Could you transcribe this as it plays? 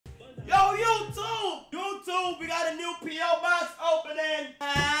YouTube, we got a new P.O. box opening.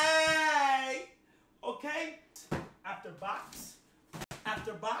 Hey. Okay. After box.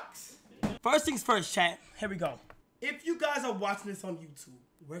 After box. First things first, chat. Here we go. If you guys are watching this on YouTube,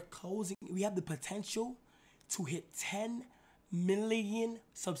 we're closing. We have the potential to hit 10 million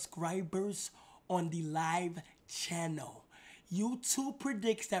subscribers on the live channel. YouTube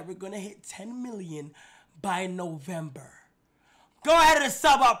predicts that we're gonna hit 10 million by November. Go ahead and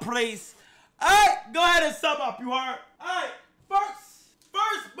sub up, please. Alright, go ahead and sub up, you heard? Alright, first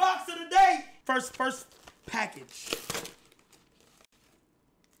box of the day. First package.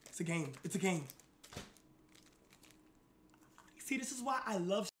 It's a game. It's a game. See, this is why I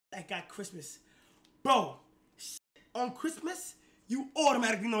love that got Christmas. Bro, on Christmas, you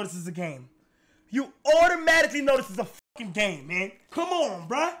automatically know this is a game. You automatically know this is a fucking game, man. Come on,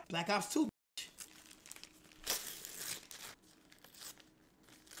 bruh. Black Ops 2, bitch.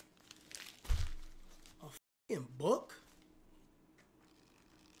 A fucking book?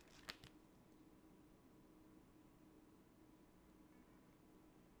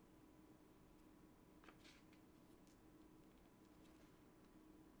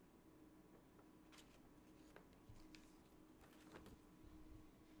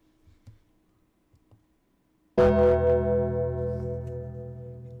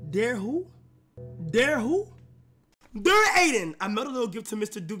 Dare who? Dare who? Dare Aiden! I mailed a little gift to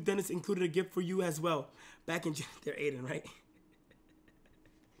Mr. Duke Dennis, included a gift for you as well. Back in Dare Aiden, right?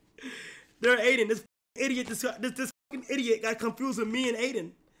 Dare Aiden, this idiot, this fucking idiot got confused with me and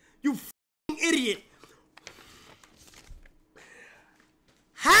Aiden. You fucking idiot!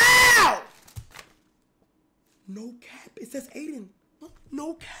 How? No cap. It says Aiden.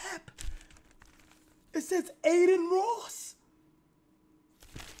 No cap. It says Aiden Ross.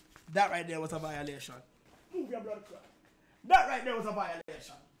 That right there was a violation. Move your blood clot. That right there was a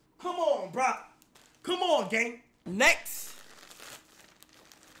violation. Come on, bro. Come on, gang. Next.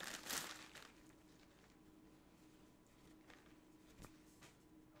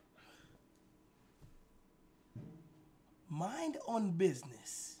 Mind on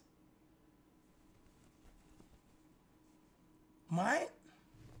business. Mind.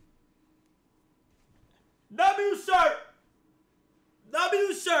 W shirt.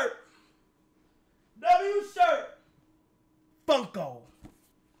 W shirt. W shirt. Funko.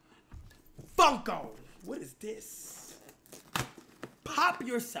 Funko. What is this? Pop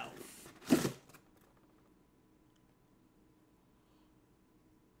yourself.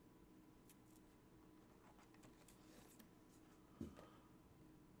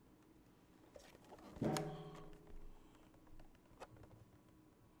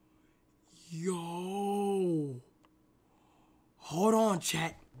 Yo. Hold on,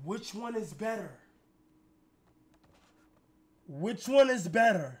 chat. Which one is better? Which one is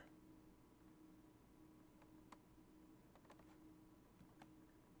better?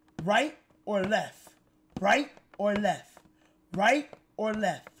 Right or left? Right or left? Right or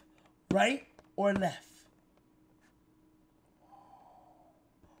left? Right or left?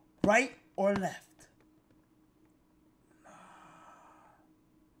 Right or left?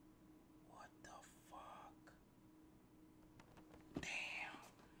 What the fuck?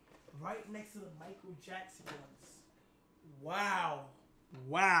 Damn. Right next to the Michael Jackson ones. Wow.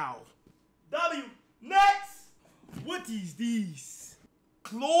 Wow. W. Next. What is these?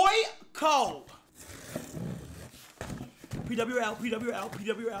 Chloe Cole. PWL, PWL,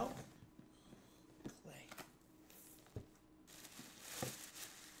 PWL. Clay.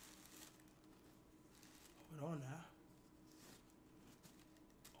 Hold on now.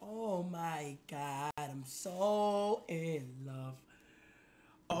 Oh my God, I'm so in love.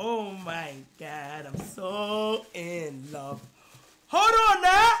 Oh my God, I'm so in love. Hold on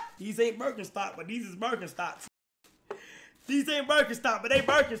now. These ain't Birkenstock, but these is Birkenstocks. These ain't Birkenstock, but they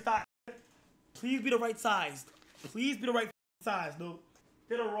Birkenstock. Please be the right size. Please be the right size, dude.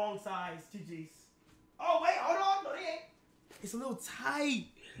 They're the wrong size, GG's. Oh wait, hold on. No, they ain't. It's a little tight.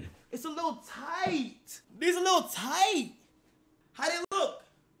 It's a little tight. These a little tight. How they look?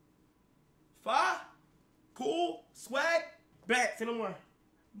 Fire? Cool? Swag? Bad. Say no more.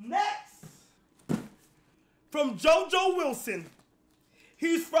 Next, from JoJo Wilson.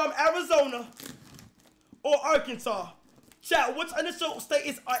 He's from Arizona or Arkansas. Chat, which initial state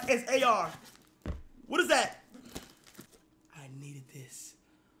is AR? What is that? I needed this.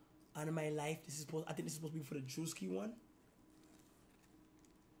 Out of my life, this is supposed. I think this is supposed to be for the Drewski one.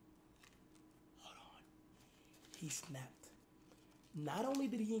 Hold on. He snapped. Not only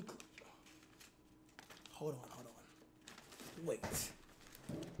did he include. Hold on. Wait.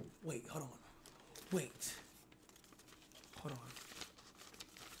 Wait, hold on. Wait. Hold on.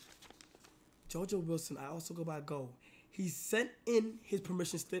 Jojo Wilson, I also go by Go. He sent in his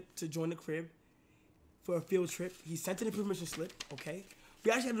permission slip to join the crib for a field trip. He sent in a permission slip, okay?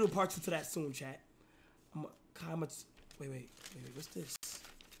 We actually have to do a part 2 to that soon, chat. Wait, what's this?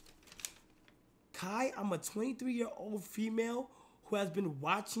 Kai, I'm a 23-year-old female who has been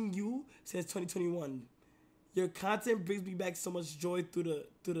watching you since 2021. Your content brings me back so much joy through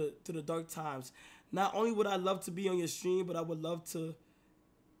the dark times. Not only would I love to be on your stream, but I would love to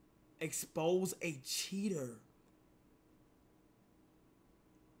expose a cheater.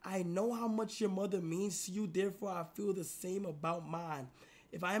 I know how much your mother means to you, therefore I feel the same about mine.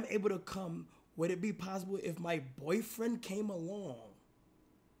 If I am able to come, would it be possible if my boyfriend came along?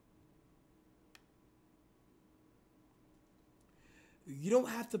 You don't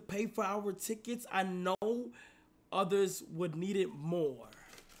have to pay for our tickets. I know others would need it more.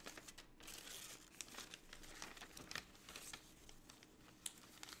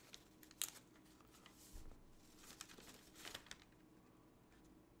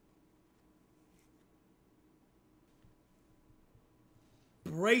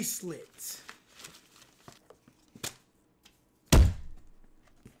 Bracelet.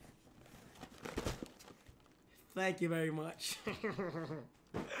 Thank you very much.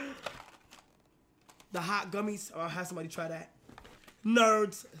 The hot gummies. I'll have somebody try that.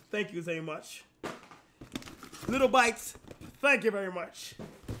 Nerds. Thank you very much. Little bites. Thank you very much.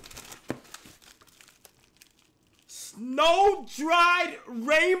 Snow-dried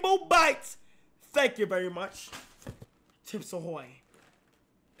rainbow bites. Thank you very much. Chips Ahoy.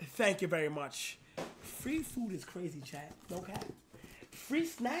 Thank you very much. Free food is crazy, chat. No cap. Free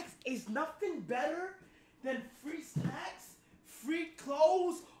snacks is nothing better than free snacks, free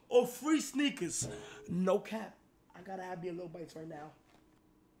clothes, or free sneakers. No cap. I gotta have me a little bites right now.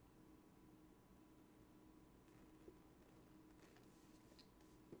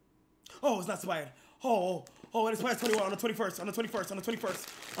 Oh, it's not expired. Oh, it expires 21 on the 21st, on the 21st, on the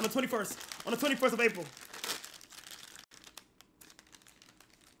 21st, on the 21st, on the 21st of April.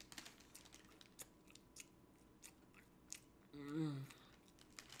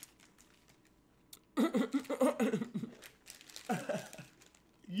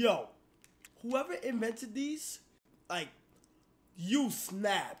 Yo, whoever invented these, like, you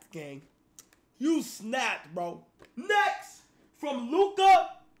snapped, gang. You snapped, bro. Next, from Luca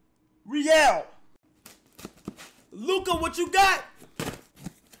Riel. Luca, what you got?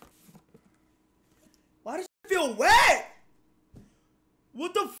 Why does it feel wet?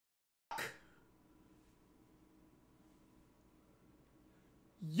 What the fuck?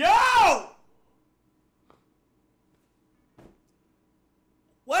 Yo!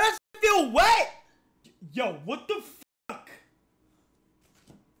 Why does it feel wet? Yo, what the fuck?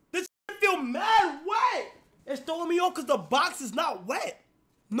 This feel mad wet. It's throwing me off because the box is not wet.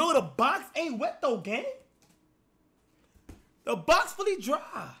 No, the box ain't wet though, gang. The box fully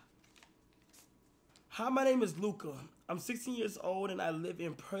dry. Hi, my name is Luca. I'm 16 years old and I live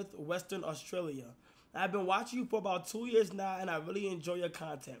in Perth, Western Australia. I've been watching you for about 2 years now and I really enjoy your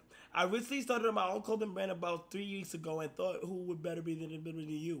content. I recently started my own clothing brand about 3 weeks ago and thought who would better be than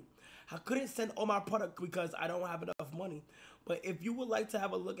you. I couldn't send all my product because I don't have enough money. But if you would like to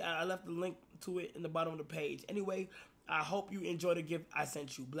have a look at it, I left the link to it in the bottom of the page. Anyway, I hope you enjoy the gift I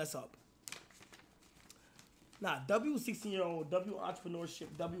sent you. Bless up. Nah, W 16-year-old, W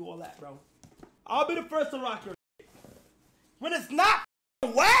entrepreneurship, W all that, bro. I'll be the first to rock your shit. When it's not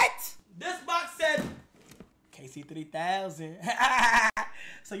wet, this box said KC 3000.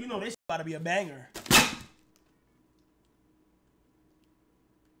 So you know this about to be a banger.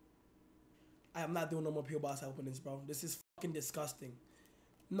 I am not doing no more POBOX openings, bro. This is fucking disgusting.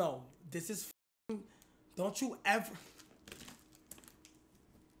 No, this is fucking... Don't you ever...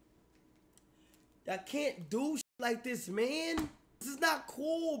 I can't do shit like this, man. This is not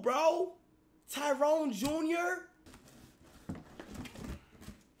cool, bro. Tyrone Jr.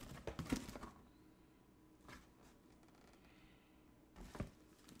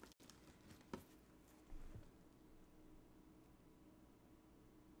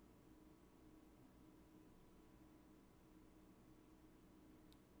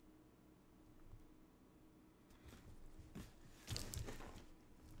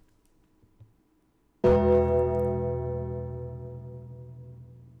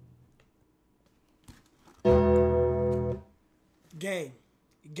 Gang,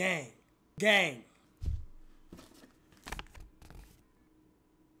 gang, gang.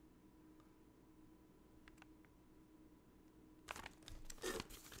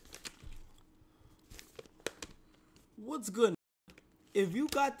 What's good? If you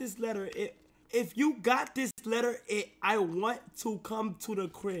got this letter, I want to come to the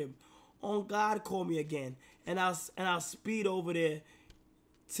crib on God, call me again, and I'll speed over there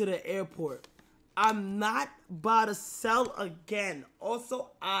to the airport. I'm not about to sell again.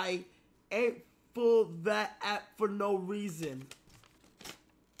 Also, I ain't full that app for no reason.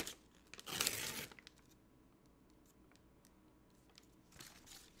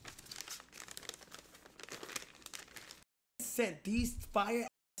 Sent these fire ass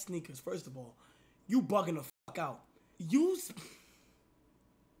sneakers. First of all, you bugging the fuck out.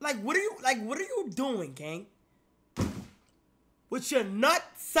 What are you doing, gang? With your nut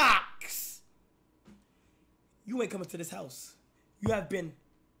socks. You ain't coming to this house. You have been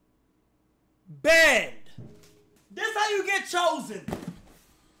banned. This how you get chosen.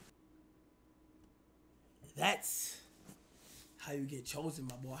 That's how you get chosen,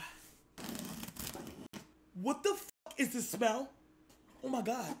 my boy. What the fuck is the smell? Oh my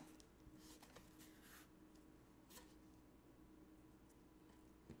God.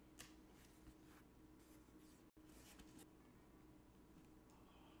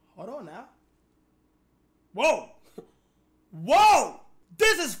 Hold on now. Whoa! Whoa!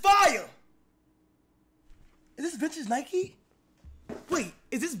 This is fire! Is this vintage Nike? Wait,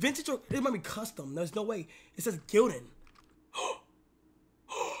 is this vintage or it might be custom? There's no way. It says Gildan.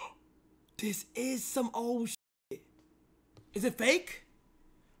 This is some old shit. Is it fake?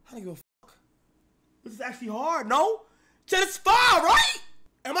 I don't give a fuck. This is actually hard, no? Chat, it's fire, right?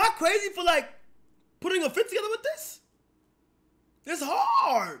 Am I crazy for like putting a fit together with this? It's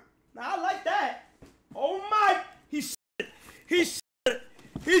hard. Now I like that. Oh my, he's they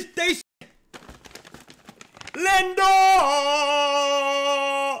Lendo.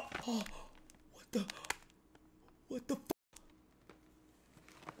 Oh, what the fuck?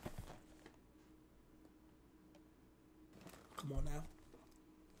 Come on now.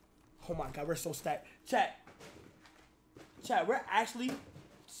 Oh my God, we're so stacked. Chat, we're actually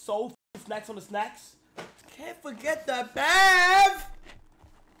so snacks on the snacks. Can't forget the Bev.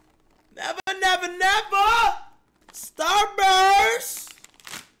 Never, never, never. Starburst.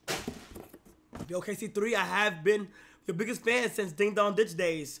 Yo, KC3, I have been your biggest fan since Ding Dong Ditch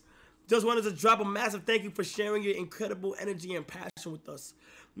days. Just wanted to drop a massive thank you for sharing your incredible energy and passion with us.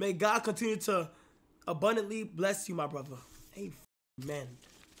 May God continue to abundantly bless you, my brother. Amen.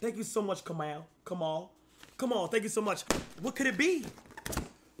 Thank you so much, Kamal. Come on. Thank you so much. What could it be?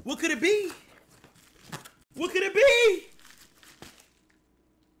 What could it be? What could it be?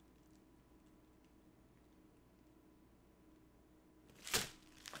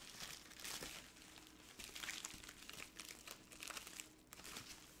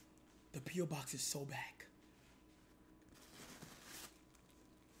 The P.O. box is so back.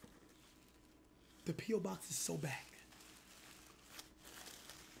 The P.O. box is so back.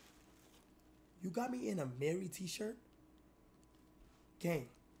 You got me in a Mary t-shirt? Gang.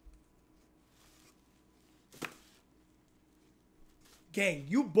 Gang,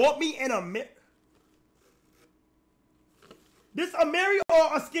 you bought me in a Mary. This a Mary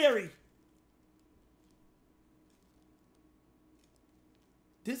or a Scary?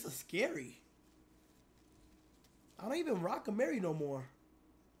 This is Scary. I don't even rock a Mary no more.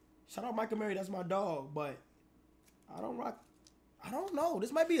 Shout out Mike and Mary, that's my dog, but I don't rock. I don't know.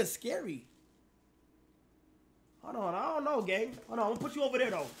 This might be a Scary. Hold on, I don't know, gang. Hold on, I'm gonna put you over there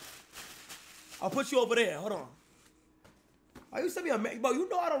though. I'll put you over there. Hold on. Why you send me a Mary? Bro, you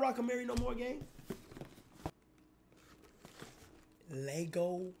know I don't rock a Mary no more, gang.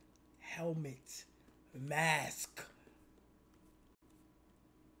 Lego helmet mask.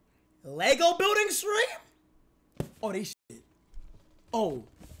 Lego building stream? Oh, they shit. Oh,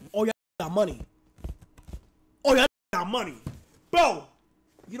 y'all got money. Oh, y'all got money. Bro,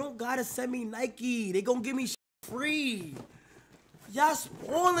 you don't gotta send me Nike. They gonna give me shit free. Y'all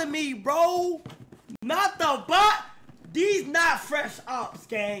spoiling me, bro. Not the bot. These not fresh ops,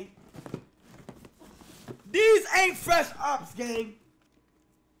 gang. These ain't fresh ops, gang.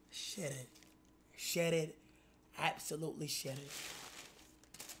 Shed it. Shed it. Absolutely shed it.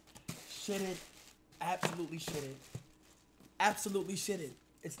 Shed it. Absolutely shed it. Absolutely shed it.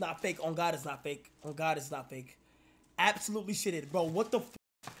 It's not fake. On God, it's not fake. On God, it's not fake. Absolutely shit it, bro. What the f?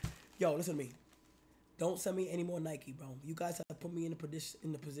 Yo, listen to me. Don't send me any more Nike, bro. You guys have to put me in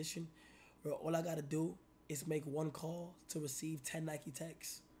the position where all I gotta do is make one call to receive 10 Nike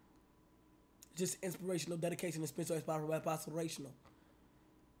texts. Just inspirational, dedication, inspirational.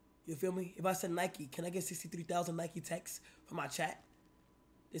 You feel me? If I said Nike, can I get 63,000 Nike texts for my chat?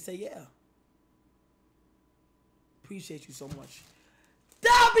 They say yeah. Appreciate you so much.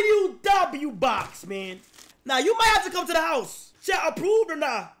 WW box, man. Now you might have to come to the house. Chat approved or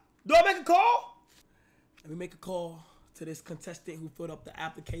not? Do I make a call? Let me make a call to this contestant who filled up the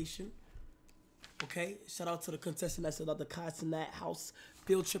application Okay, shout out to the contestant that filled out the Cenat house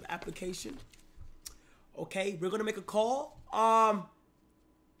field trip application. Okay, we're gonna make a call.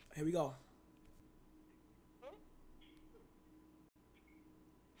 Here we go.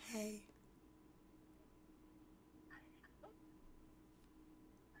 Hey.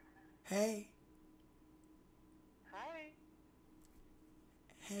 Hey. Hi.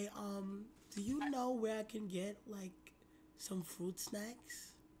 Hey, do you know where I can get like some fruit snacks?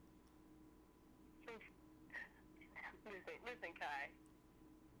 Listen, Kai.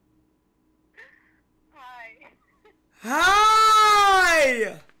 Hi.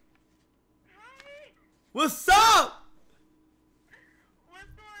 Hi! Hi. What's up?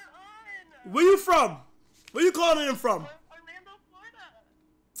 What's going on? Where you from? Where you calling in from? Orlando, Florida.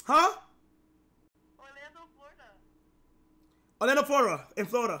 Huh? Orlando, Florida. Orlando, Florida, in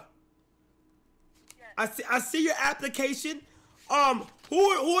Florida. Yes. I see your application. Who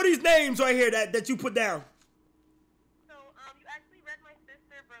are these names right here that you put down? So, you actually read my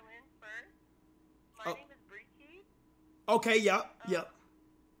sister Berlin first. My name is Bricky. Okay, yep. Yeah,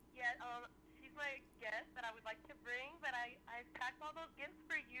 she's my guest that I would like to bring, but I packed all those gifts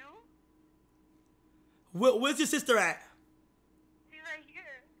for you. Where's your sister at? She's right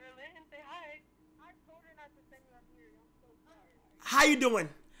here. Berlin, say hi. I told her not to send you up here. I'm so sorry. How you doing?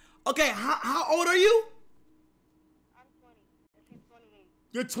 Okay, how old are you? I'm 20, and she's 28.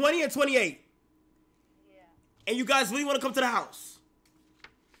 You're 20 and 28. Yeah. And you guys really want to come to the house?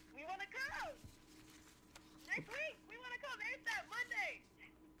 We want to go. Next week, we want to come. There's that Monday.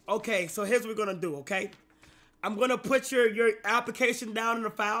 Okay, so here's what we're going to do, okay? I'm going to put your application down in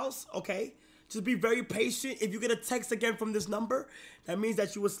the files, okay? Just be very patient. If you get a text again from this number, that means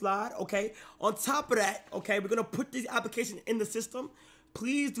that you will slide, okay? On top of that, okay, we're going to put this application in the system.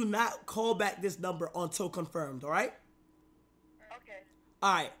 Please do not call back this number until confirmed, all right? Okay.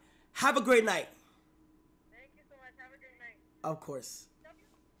 All right. Have a great night. Thank you so much. Have a great night. Of course.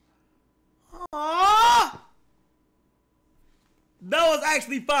 Aww! That was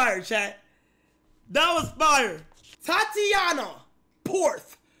actually fire, chat. That was fire. Tatiana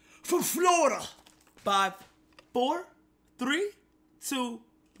Porth from Florida. 5, 4, 3, 2,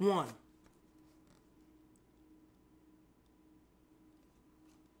 1.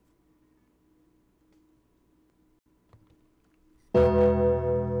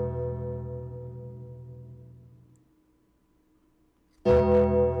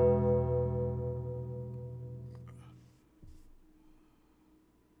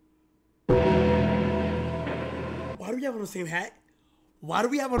 Why do we have on the same hat? Why do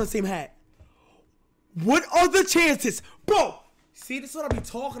we have on the same hat? What are the chances? Bro, see, this is what I be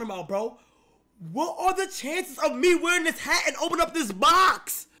talking about, bro. What are the chances of me wearing this hat and open up this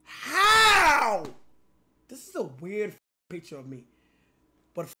box? How? This is a weird picture of me.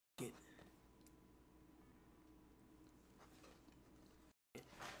 But it.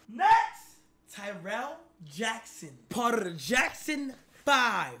 Next, Tyrell Jackson. Part of the Jackson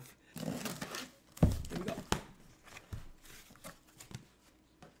 5. Here we go.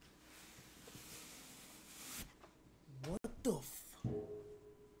 What the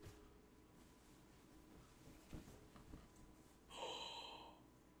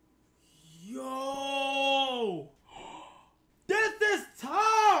Yo! This is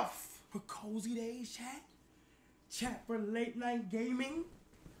tough! For cozy days, chat? Chat for late night gaming?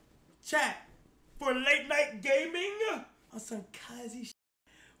 Chat for late night gaming? On some cozy shit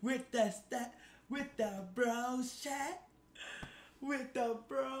with the bros, chat? With the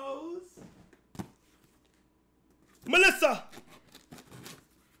bros? Melissa!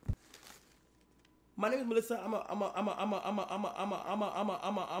 My name is Melissa. I'm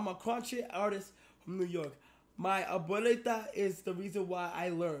a crochet artist from New York. My abuelita is the reason why I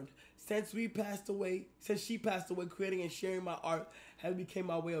learned. Since she passed away, creating and sharing my art has become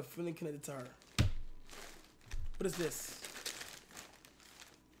my way of feeling connected to her. What is this?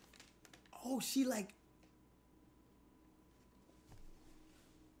 Oh, she like.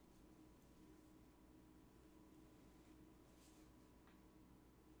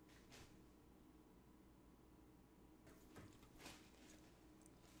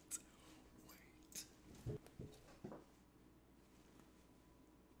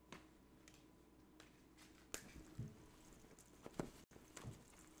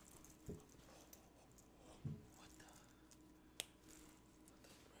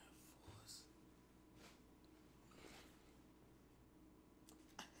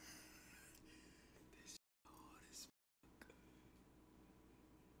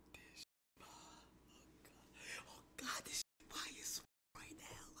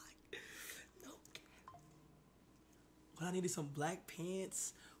 I needed some black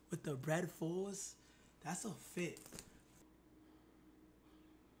pants with the red fours. That's a fit.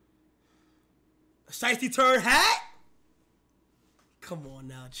 A shiesty turd hat? Come on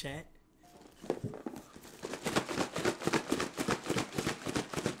now, chat.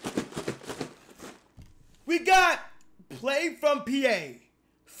 We got play from PA.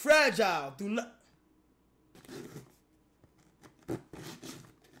 Fragile. Do not.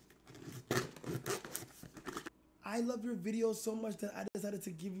 I love your videos so much that I decided to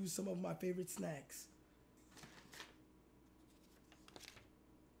give you some of my favorite snacks.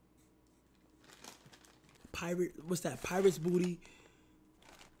 Pirate, what's that? Pirate's Booty.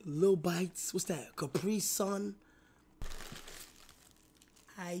 Lil Bites. What's that? Capri Sun.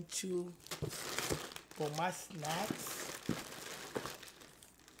 I chew for my snacks.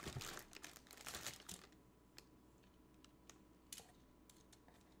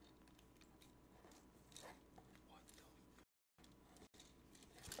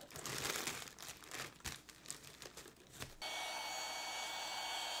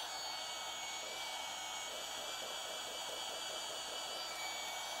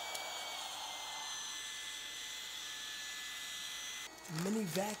 Mini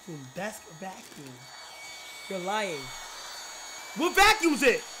vacuum, best vacuum. You're lying. What vacuum's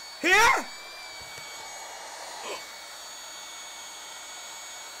it? Here?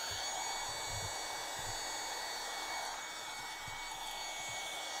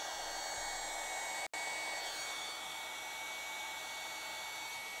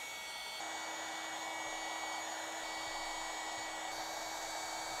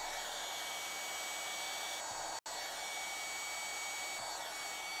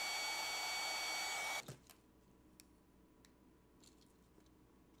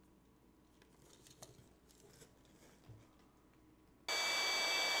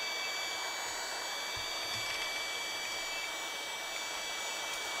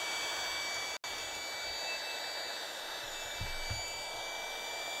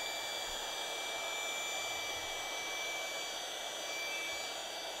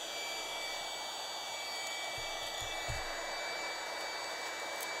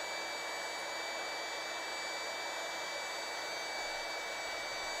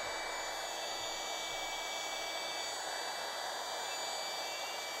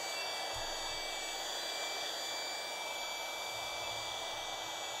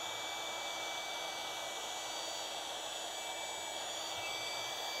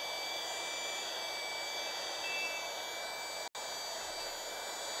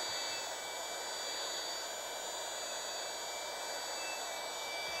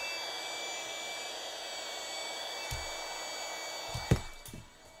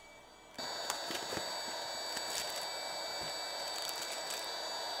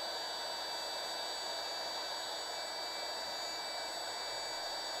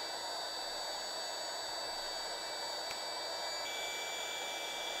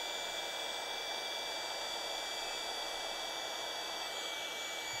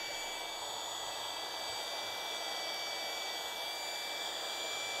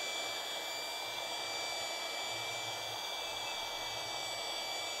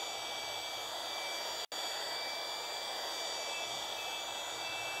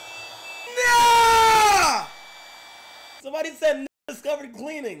 Somebody said discovered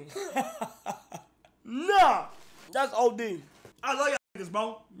cleaning. Nah, that's OD. I love y'all niggas,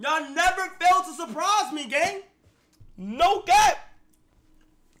 bro. Y'all never fail to surprise me, gang. No cap.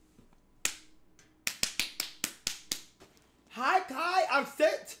 Hi, Kai. I've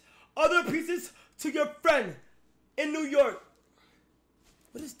sent other pieces to your friend in New York.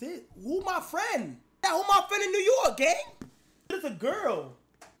 What is this? Who my friend? Yeah, who my friend in New York, gang? It's a girl.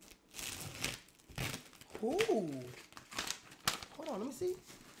 Ooh. Hold on, let me see.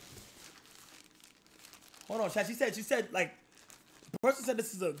 Hold on, chat. She said, like, the person said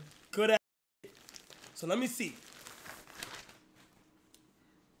this is a good ass. So let me see.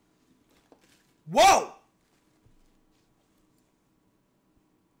 Whoa!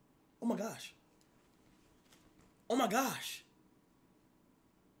 Oh my gosh. Oh my gosh.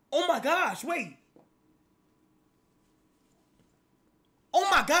 Oh my gosh, wait. Oh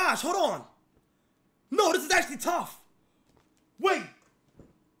my gosh, hold on. No, this is actually tough. Wait.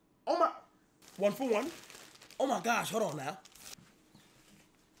 Oh my. 1 for 1. Oh my gosh, hold on now.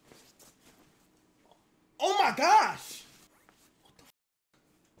 Oh my gosh.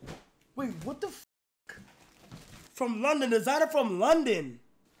 What the f? Wait, what the f? From London, designer from London.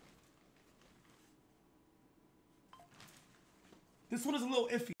 This one is a little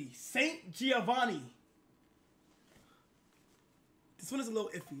iffy. Saint Giovanni. This one is a little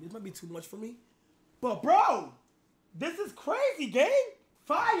iffy. This might be too much for me. But bro, this is crazy, gang.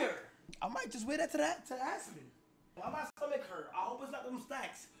 Fire. I might just wear that to Aspen. Why my stomach hurt? I hope it's not them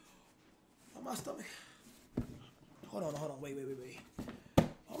stacks. Why my stomach? Hold on. Wait.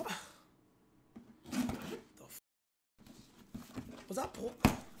 Why my... The f... Was I pulled?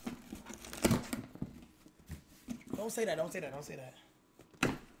 Don't say that.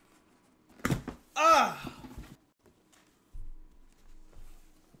 Ah!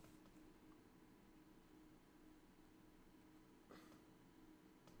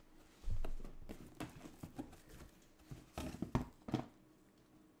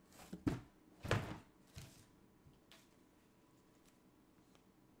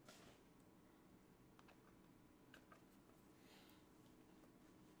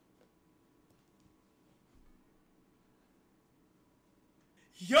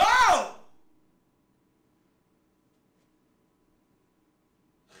 Yo!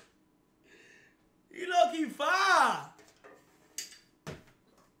 You low-key fine.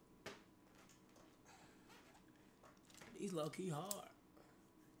 He's low-key hard.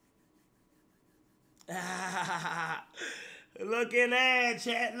 Look in there,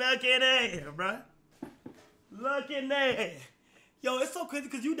 chat. Look in there, bruh. Look in there. Yo, it's so crazy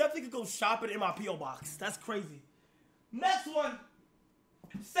because you definitely could go shopping in my P.O. box. That's crazy. Next one.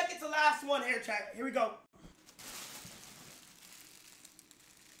 Second to last one here, chat. Here we go.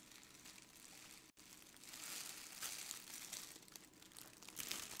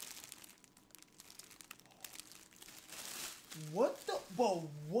 What the? Whoa,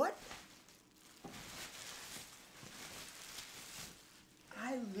 what?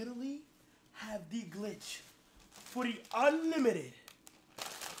 I literally have the glitch for the unlimited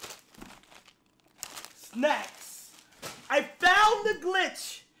snacks. I found the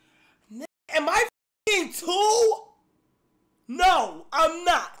glitch. Am I f***ing too? No, I'm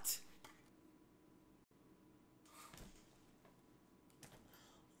not.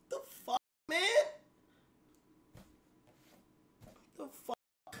 The fuck, man? The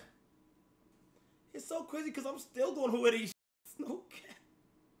fuck? It's so crazy because I'm still going with these shits. No cap.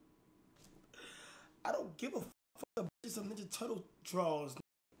 I don't give a fuck for the bitches of Ninja Turtle draws.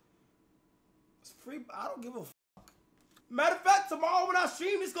 It's free. I don't give a fuck. Matter of fact, tomorrow when I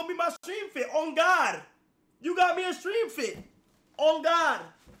stream, it's gonna be my stream fit. On God. You got me a stream fit. On God.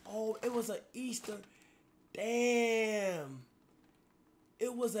 Oh, it was an Easter. Damn.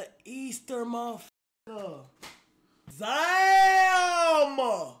 It was an Easter, motherfucker. Damn.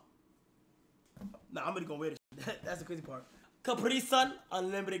 Nah, I'm gonna go wear this. That's the crazy part. Capri Sun,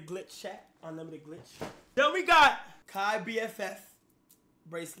 unlimited glitch chat. Unlimited glitch. Then we got Kai BFF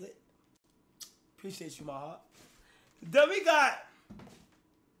bracelet. Appreciate you, my heart. Then we got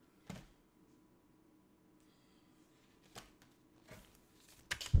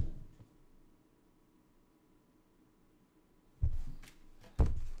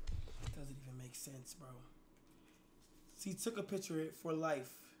doesn't even make sense, bro. See, took a picture of it for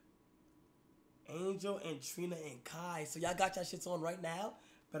life. Angel and Trina and Kai. So y'all got y'all shits on right now,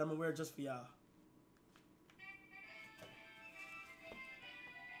 but I'm gonna wear it just for y'all.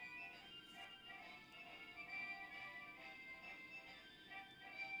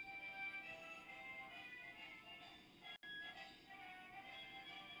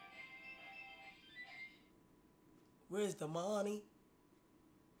 Where's the money?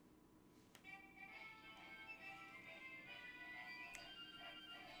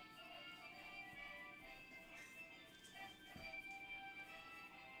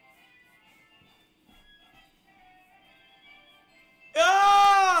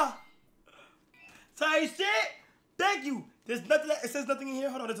 Ah! Tight shit. Thank you. There's nothing. It says nothing in here.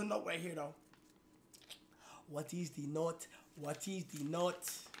 Hold on. There's a note right here though. What is the note? What is the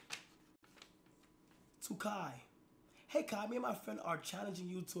note? To Kai. Hey Kai, me and my friend are challenging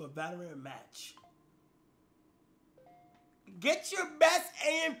you to a Valorant match. Get your best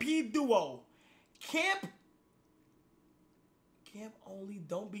AMP duo. Camp only,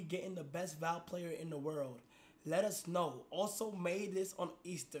 don't be getting the best Val player in the world. Let us know. Also made this on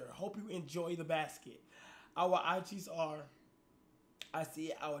Easter. Hope you enjoy the basket. Our IGs are, I see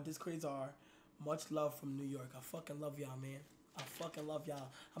it, our Discords are. Much love from New York. I fucking love y'all, man. I fucking love y'all.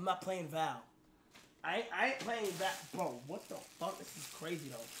 I'm not playing Val. I ain't playing that. Bro, what the fuck? This is crazy,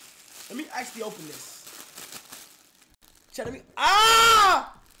 though. Let me actually open this. Chat, let me...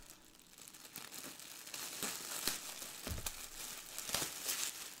 Ah!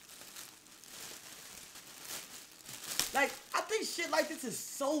 Like, I think shit like this is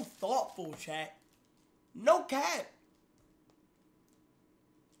so thoughtful, chat. No cap.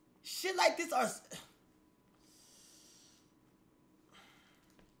 Shit like this are...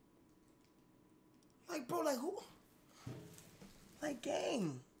 Like, bro, like, who? Like,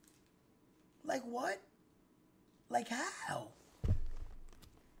 gang. Like what? Like how?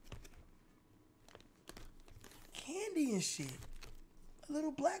 Candy and shit. A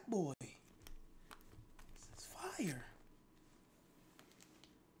little black boy. It's fire.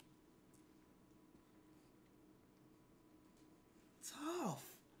 Tough.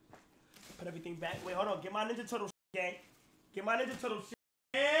 Put everything back. Wait, hold on. Get my Ninja Turtle shit, gang. Get my Ninja Turtle shit.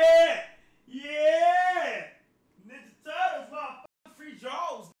 Yeah! Yeah! Ninja Turtles, motherfucker. Free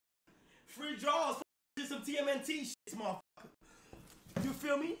draws. Free draws. Just some TMNT shit, motherfucker. You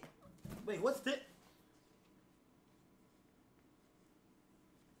feel me? Wait, what's this?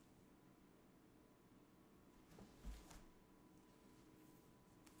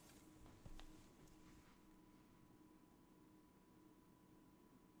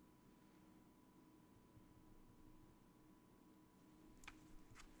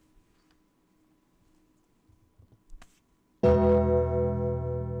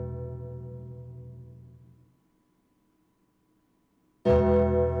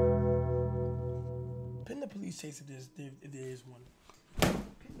 Pin the police chase if there is one. Pin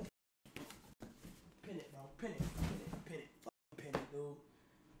it, bro. Pin it. Pin it. Fucking pin it, dude.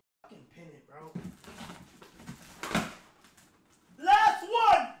 Fucking pin it, bro. Last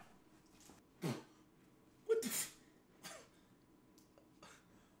one! What the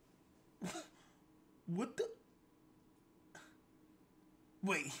What the?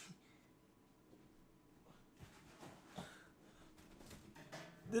 Wait.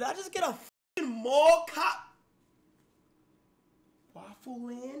 Did I just get a fucking mall cop? Waffle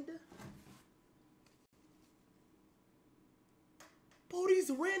Land? Bro,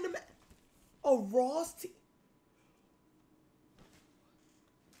 these random... A Ross T...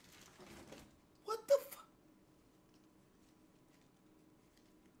 What the fuck?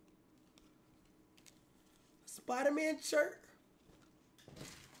 Spider-Man shirt?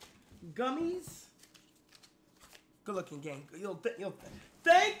 Gummies? Good looking gang.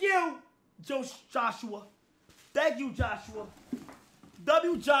 Thank you, Joshua. Thank you, Joshua.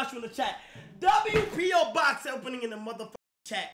 W Joshua in the chat. WPO box opening in the motherfucker.